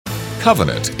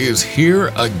Covenant is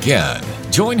here again.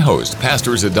 Join host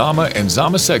Pastors Adama and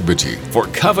Zama Segbaji for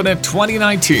Covenant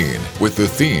 2019 with the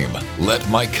theme, Let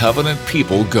My Covenant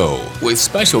People Go, with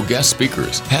special guest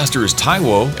speakers, Pastors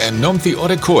Taiwo and Nomthi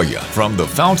Odekoya from the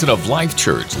Fountain of Life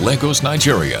Church, Lagos,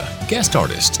 Nigeria. Guest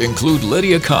artists include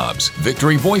Lydia Cobbs,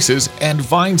 Victory Voices, and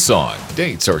Vine Song.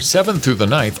 Dates are 7th through the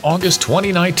 9th, August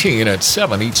 2019 at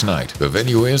 7 each night. The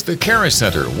venue is the Caris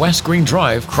Center, West Green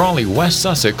Drive, Crawley, West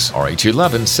Sussex,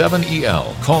 RH11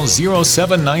 7EL. Call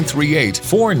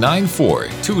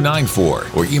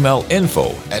 07938-494-294 or email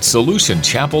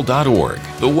info@solutionchapel.org.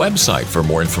 The website for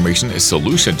more information is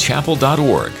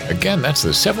solutionchapel.org. Again, that's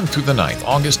the 7th through the 9th,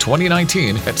 August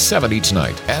 2019 at 7 each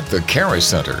night at the Caris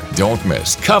Center. Don't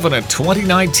miss Covenant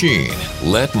 2019.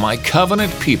 Let my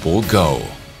covenant people go.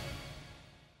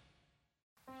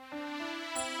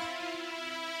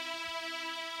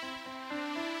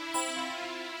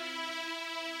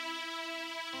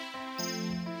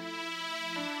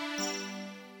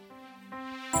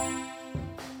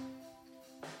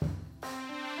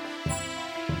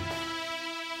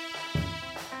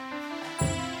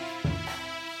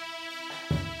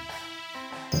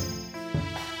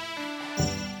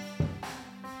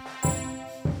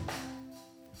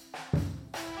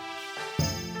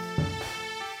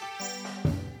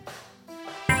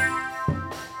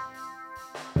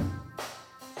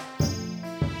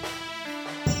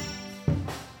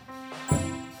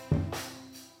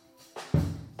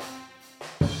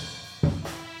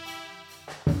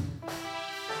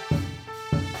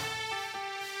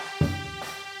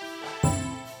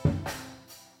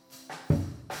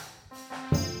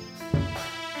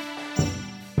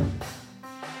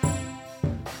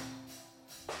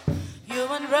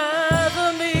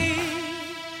 Unravel me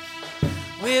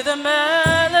with a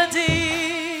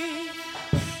melody.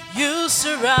 You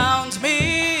surround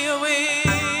me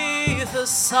with a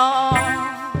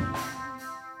song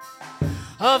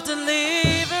of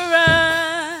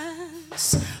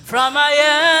deliverance from my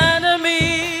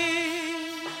enemies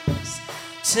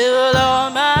till all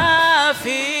my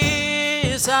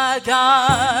fears are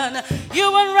gone.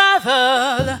 You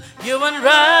unravel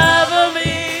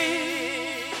me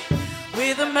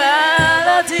with a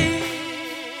melody.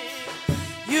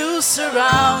 You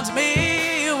surround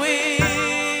me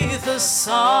with a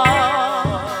song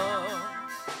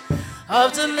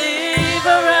of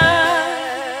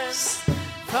deliverance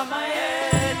from my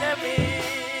enemy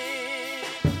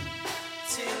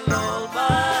till all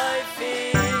my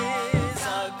fears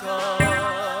are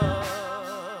gone.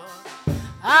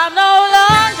 I'm no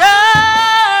longer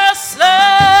a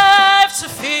slave to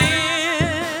fear,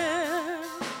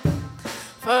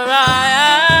 for I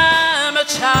am a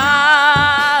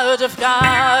child of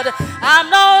God. I'm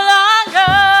no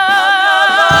longer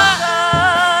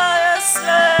a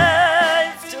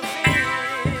slave to fear.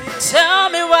 Tell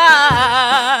me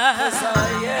why. 'Cause I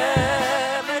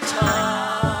am a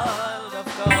child of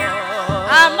God.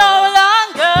 I'm no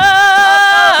longer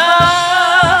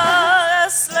a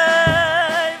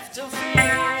slave to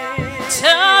fear.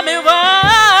 Tell me why.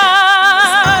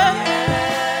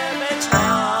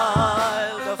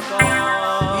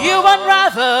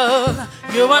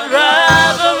 You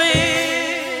unravel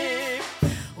me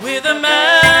with a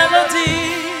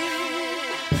melody.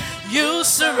 You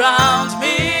surround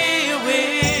me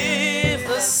with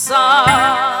a song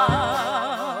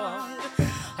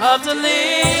of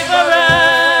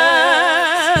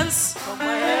deliverance from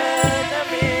my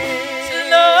enemies.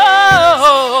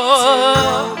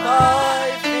 Lord,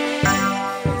 my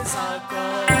fears are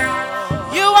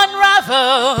gone. You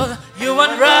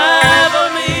unravel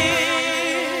me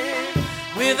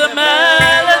with a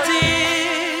melody.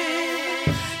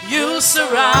 You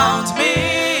surround me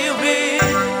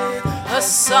with a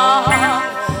song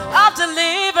of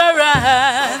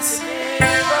deliverance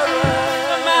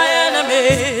from my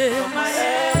enemies.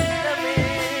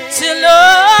 Till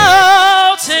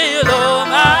all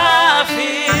my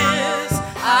fears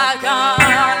are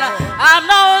gone. I'm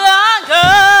no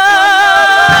longer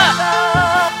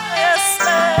a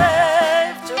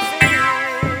slave to fear.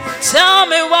 Tell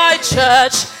me why,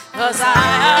 church. 'Cause I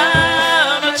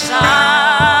am a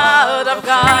child of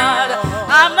God.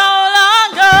 I'm no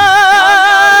longer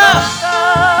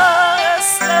a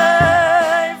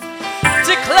slave.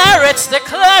 Declare it,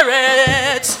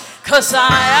 'cause I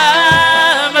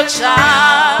am a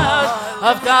child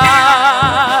of God.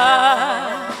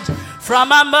 From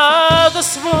my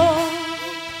mother's womb,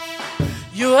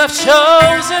 you have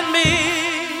chosen me.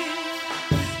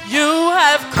 You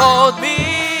have called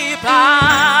me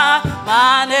by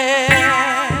my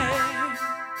name,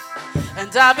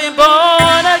 and I've been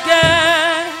born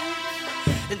again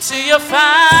into your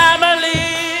family.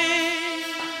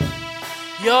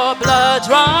 Your blood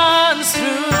runs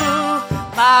through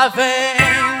my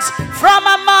veins from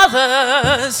my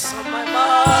mother's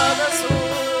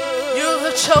womb. You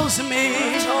have chosen me.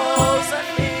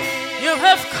 You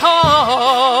have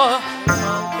called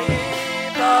me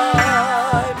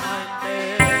by my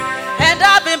name, and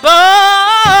I've been born.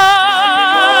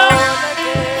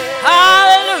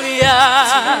 Hallelujah.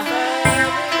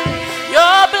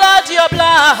 Your blood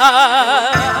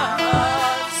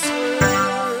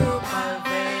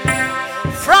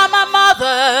from my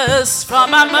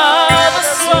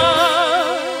mother's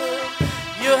womb.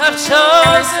 You have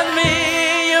chosen me,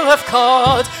 you have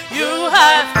called, you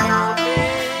have called me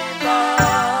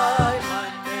by my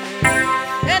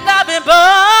name, and I've been born.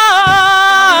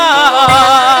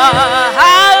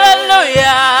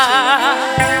 Hallelujah.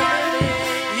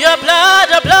 Your blood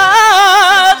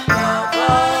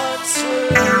runs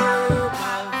through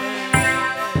my veins.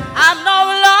 I'm no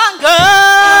longer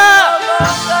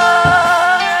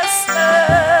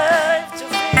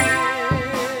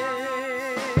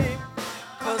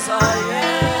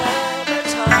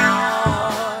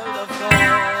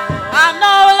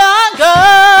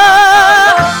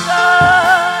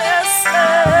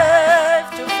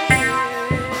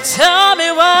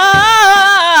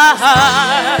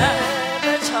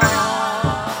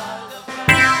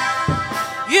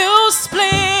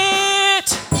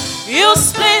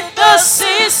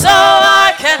so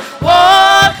I can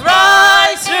walk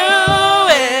right through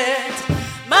it.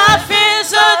 My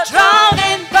fears are drowned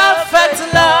in perfect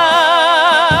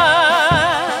love.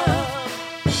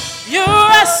 You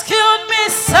rescued me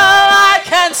so I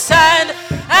can stand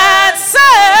and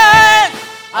sing.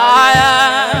 I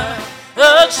am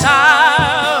a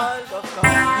child of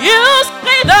God. You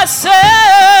split the sea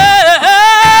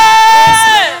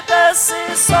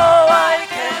so I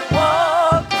can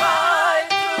walk right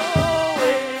through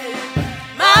it.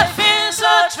 My fears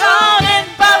are drowned in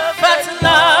perfect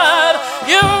love.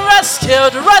 You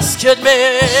rescued me.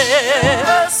 You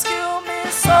rescued me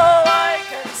so I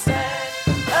can stand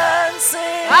and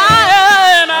sing. I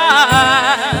am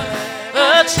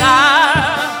a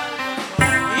child.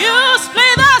 You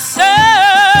split the sea.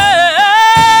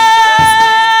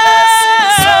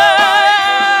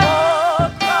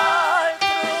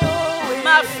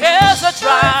 My fears are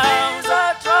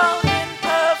drowned in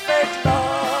perfect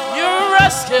love. You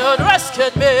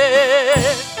rescued me.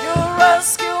 You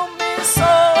rescued me so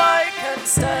I can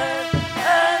stand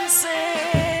and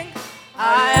sing.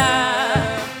 I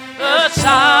am a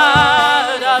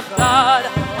child of God.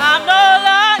 I'm no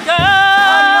longer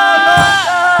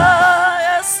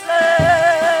a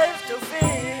slave to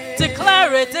fear.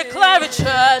 Declare it,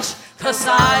 church, 'cause I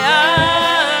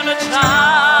am a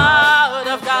child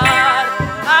of God.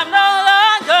 I'm no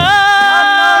longer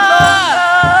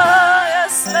a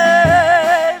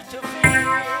slave to fear.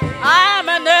 I am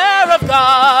an heir of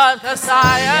God, 'cause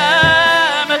I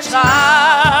am a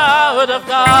child of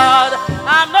God.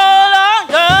 I'm no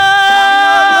longer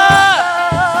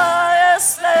a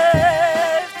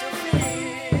slave to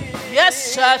fear. Yes,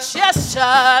 church,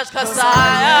 'cause I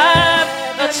am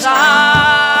a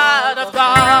child of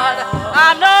God.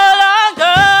 I'm no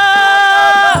longer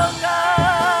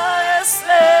a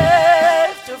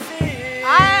slave to fear. I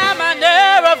am an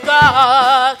heir of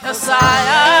God, 'cause I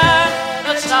am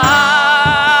a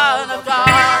child of God.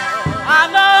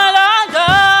 I'm no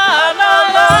longer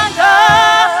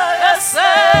a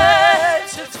slave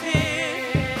to fear.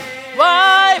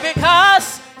 Why? Because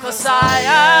I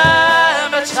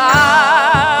am a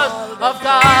child of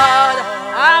God.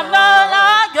 I'm no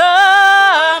longer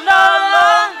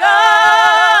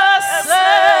a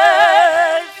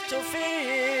slave to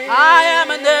fear. I am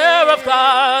an heir of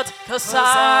God, 'cause I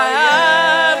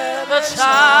am a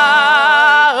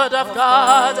child of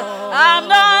God. I'm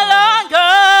no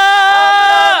longer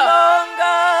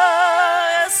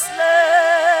a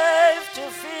slave to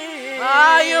fear.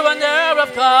 Are you an heir of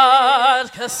God?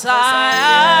 'Cause I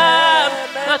am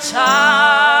a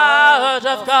child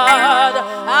of God.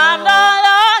 I'm no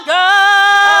longer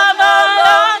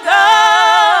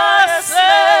a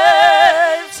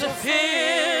slave to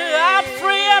fear. I'm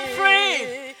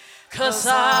free, 'cause I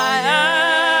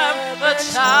am a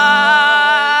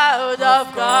child of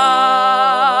God.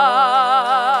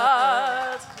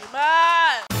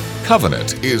 Amen.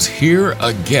 Covenant is here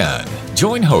again.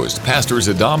 Join host Pastors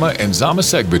Adama and Zama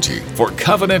Segbaji for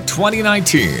Covenant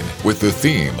 2019 with the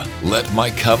theme, Let My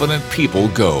Covenant People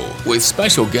Go, with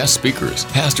special guest speakers,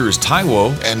 Pastors Taiwo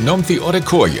and Nomthi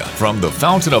Odekoya from the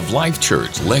Fountain of Life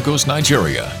Church, Lagos,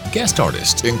 Nigeria. Guest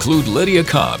artists include Lydia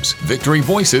Cobbs, Victory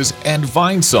Voices, and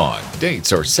Vine Song.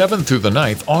 Dates are 7th through the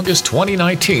 9th, August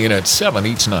 2019 at 7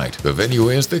 each night. The venue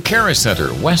is the Caris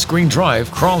Center, West Green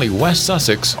Drive, Crawley, West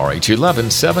Sussex,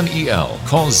 RH11 7EL.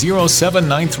 Call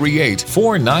 07938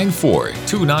 494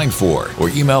 294 or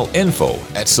email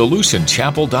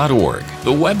info@solutionchapel.org.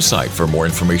 The website for more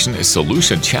information is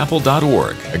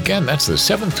solutionchapel.org. Again, that's the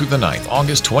 7th through the 9th,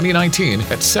 August 2019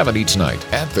 at 7 each night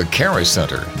at the Caris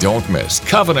Center. Don't miss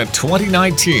Covenant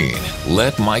 2019.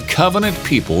 Let My Covenant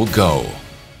People Go.